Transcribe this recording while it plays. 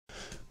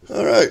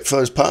Alright,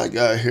 Fuzz Pod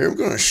Guy here. I'm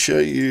going to show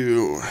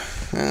you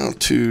how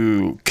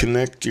to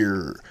connect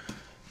your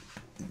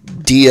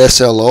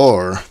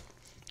DSLR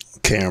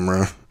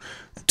camera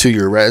to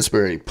your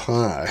Raspberry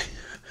Pi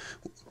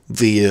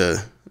via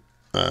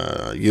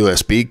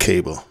USB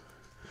cable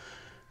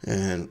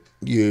and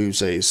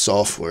use a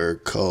software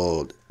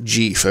called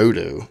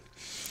Gphoto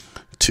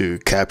to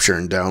capture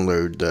and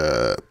download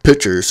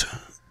pictures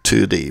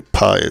to the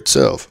Pi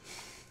itself.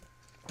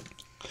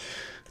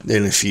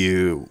 Then if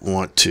you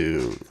want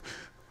to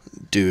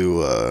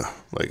do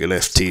like an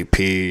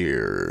FTP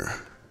or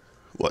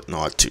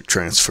whatnot to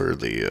transfer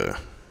the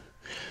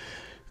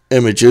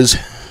images,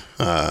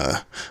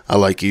 I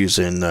like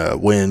using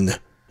WinSCP.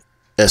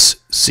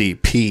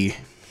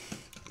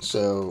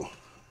 So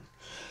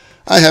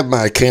I have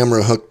my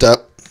camera hooked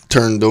up,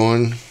 turned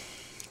on,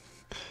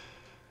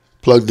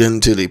 plugged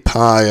into the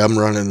Pi. I'm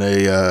running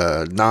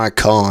a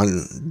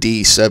Nikon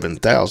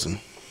D7000.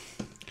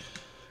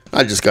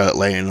 I just got it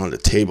laying on the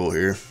table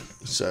here.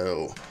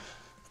 So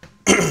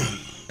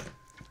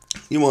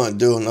you want to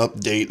do an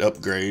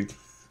upgrade.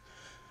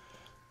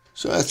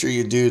 So after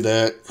you do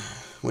that,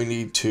 we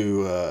need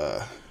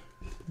to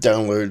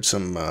download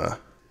some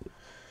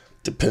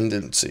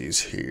dependencies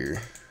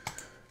here.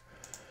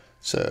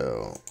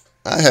 So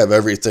I have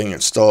everything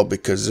installed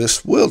because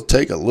this will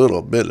take a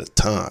little bit of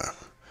time.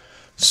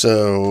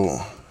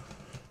 So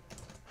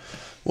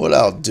what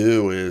I'll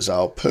do is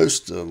I'll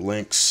post the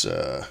links.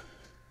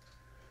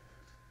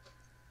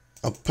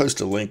 I'll post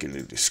a link in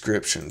the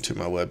description to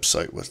my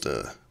website with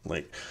the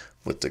link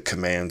with the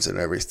commands and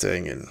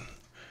everything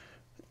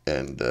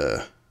and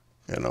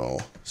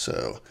all.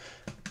 So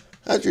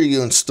after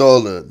you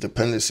install the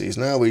dependencies,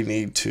 now we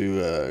need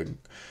to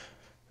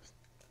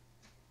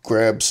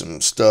grab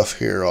some stuff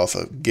here off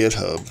of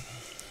GitHub.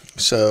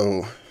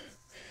 So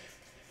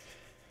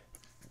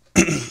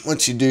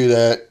once you do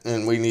that,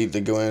 then we need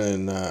to go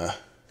in and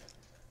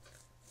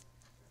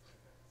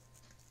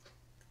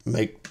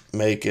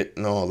make it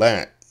and all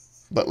that.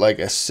 But like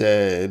I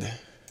said,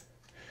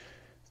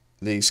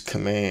 this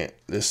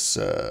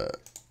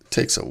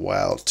takes a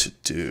while to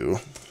do.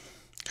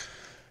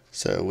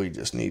 So we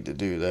just need to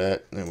do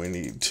that. And we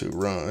need to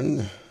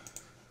run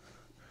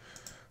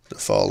the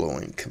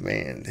following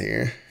command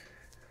here.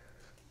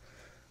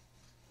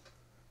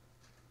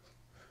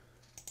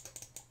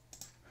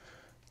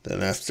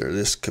 Then after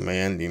this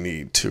command, you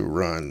need to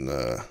run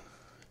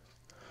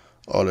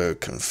auto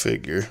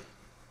configure.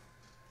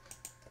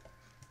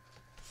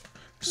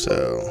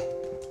 So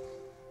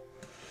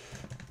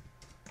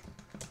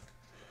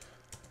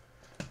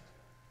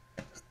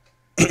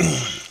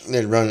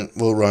then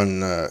we'll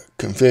run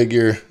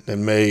configure,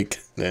 then make,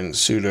 then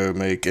sudo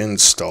make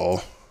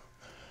install,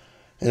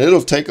 and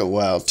it'll take a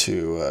while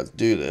to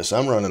do this.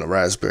 I'm running a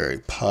Raspberry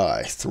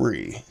Pi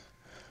 3.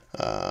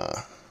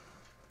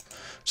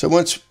 So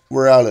once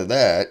we're out of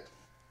that,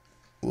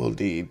 we'll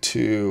need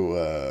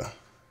to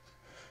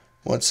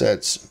once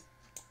that's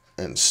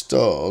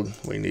installed,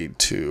 we need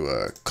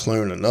to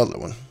clone another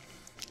one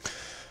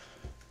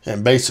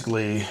and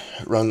basically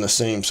run the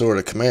same sort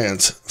of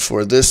commands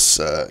for this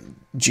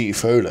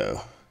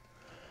Gphoto.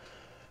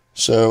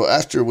 So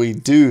after we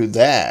do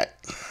that,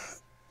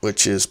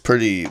 which is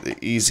pretty the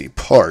easy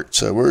part,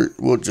 so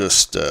we'll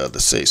just to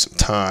save some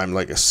time,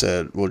 like I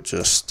said, we'll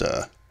just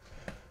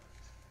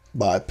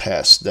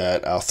bypass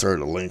that. I'll throw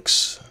the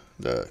links,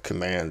 the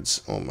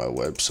commands on my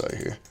website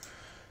here.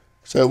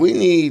 So we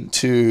need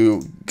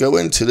to go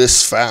into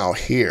this file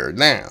here.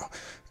 Now,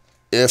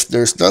 if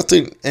there's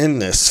nothing in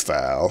this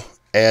file,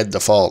 add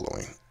the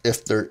following.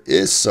 If there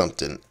is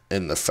something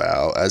in the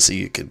file, as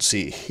you can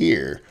see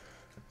here,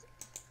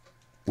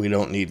 we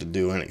don't need to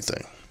do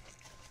anything.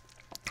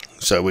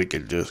 So we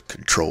could just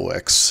Control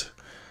X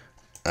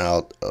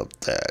out of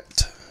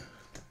that.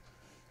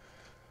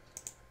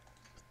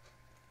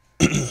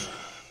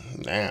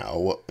 Now,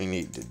 what we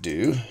need to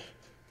do,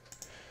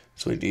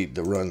 so we need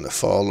to run the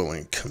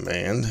following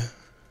command.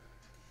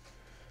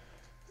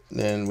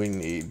 Then we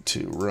need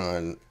to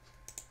run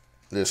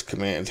this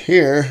command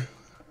here,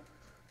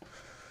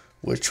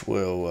 which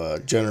will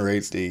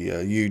generate the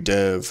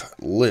udev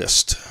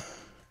list.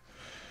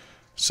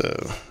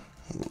 So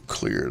we'll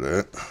clear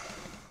that.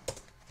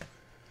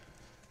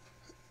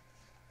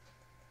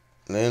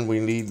 Then we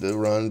need to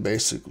run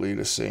basically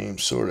the same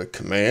sort of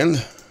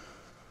command.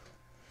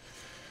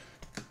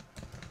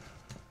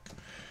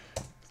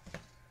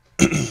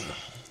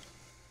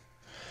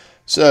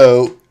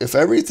 So if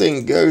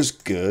everything goes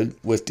good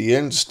with the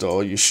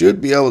install, you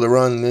should be able to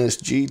run this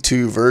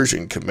G2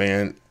 version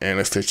command, and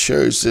if it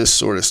shows this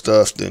sort of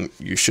stuff, then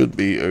you should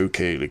be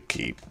okay to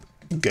keep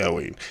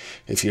going.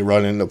 If you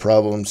run into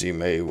problems, you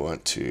may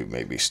want to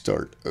maybe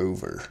start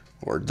over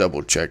or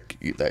double check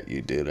that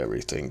you did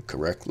everything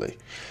correctly.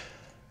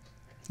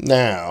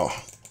 Now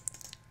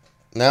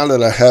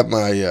that I have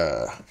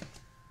my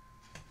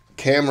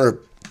camera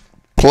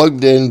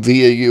plugged in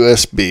via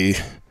USB,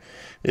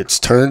 it's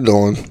turned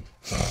on,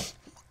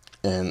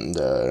 and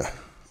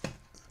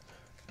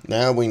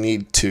now we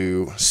need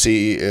to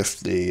see if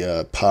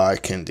the Pi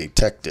can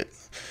detect it.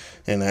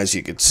 And as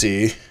you can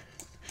see,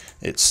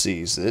 it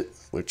sees it,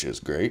 which is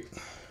great.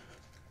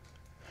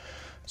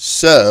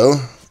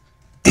 So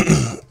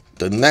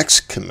the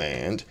next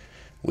command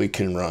we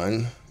can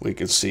run, we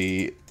can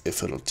see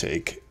if it'll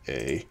take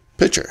a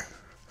picture.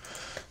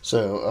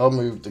 So I'll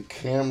move the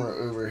camera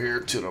over here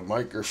to the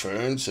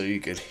microphone so you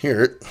can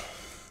hear it.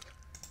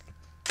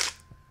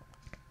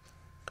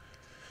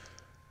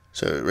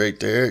 So right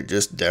there, it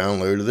just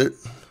downloaded it,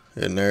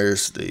 and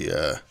there's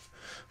the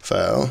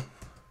file.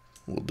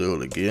 We'll do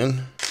it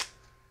again.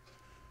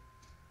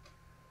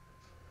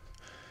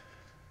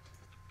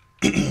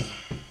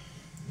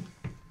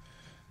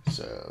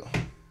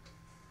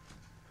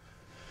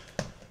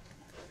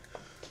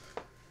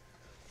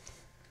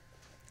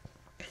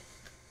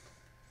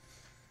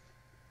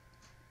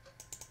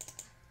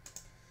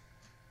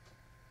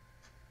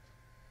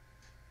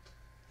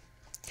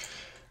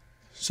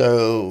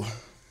 So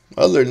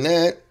other than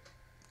that,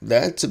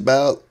 that's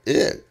about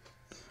it.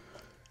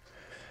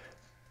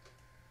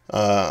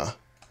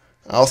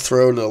 I'll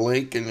throw the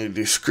link in the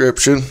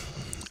description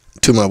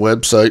to my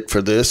website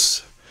for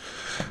this,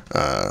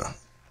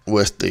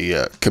 with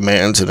the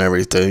commands and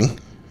everything.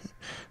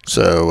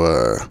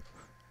 So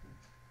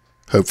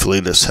hopefully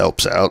this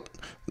helps out.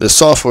 This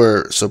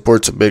software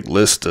supports a big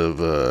list of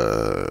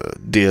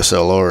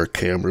DSLR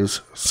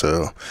cameras,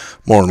 so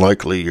more than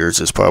likely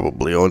yours is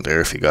probably on there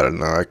if you got a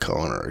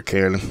Nikon or a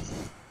Canon.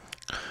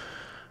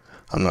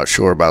 I'm not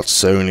sure about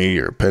Sony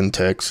or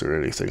Pentax or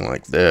anything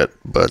like that,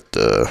 but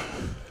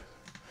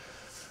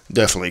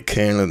definitely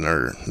Canon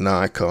or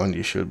Nikon,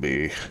 you should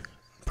be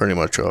pretty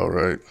much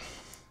alright.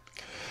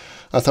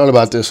 I thought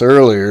about this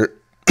earlier.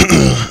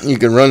 You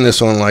can run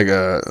this on like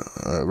a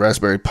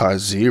Raspberry Pi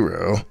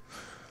Zero.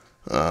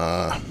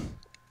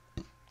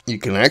 You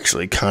can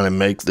actually kind of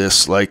make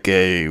this like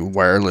a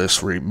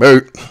wireless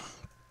remote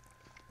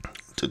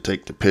to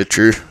take the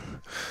picture.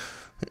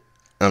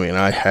 I mean,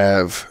 I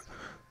have,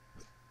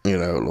 you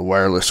know, the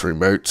wireless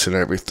remotes and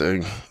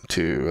everything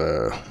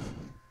to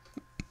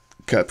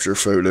capture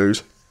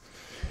photos.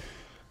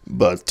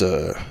 But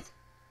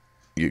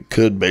you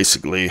could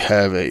basically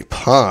have a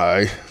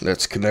Pi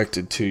that's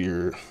connected to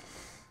your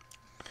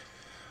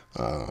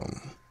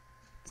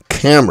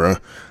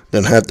camera,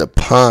 then have the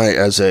Pi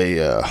as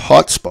a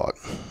hotspot.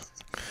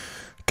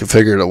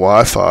 Configure the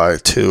Wi-Fi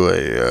to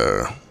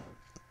a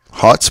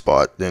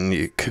hotspot, then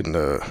you can,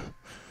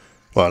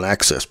 well, an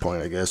access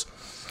point, I guess.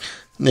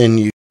 Then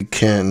you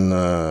can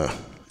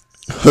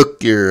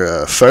hook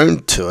your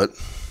phone to it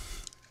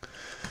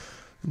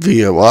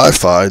via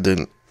Wi-Fi,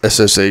 then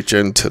SSH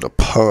into the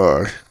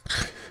Pi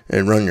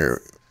and run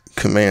your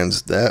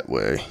commands that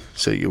way,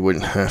 so you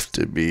wouldn't have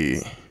to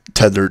be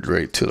tethered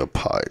right to the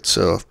Pi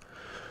itself.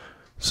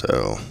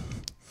 So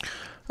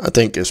I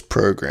think this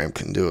program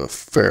can do a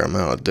fair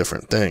amount of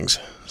different things.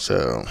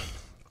 So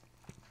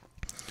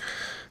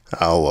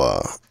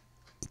I'll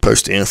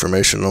post the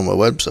information on my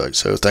website.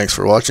 So thanks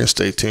for watching.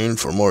 Stay tuned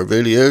for more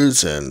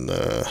videos, and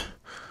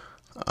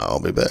I'll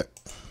be back.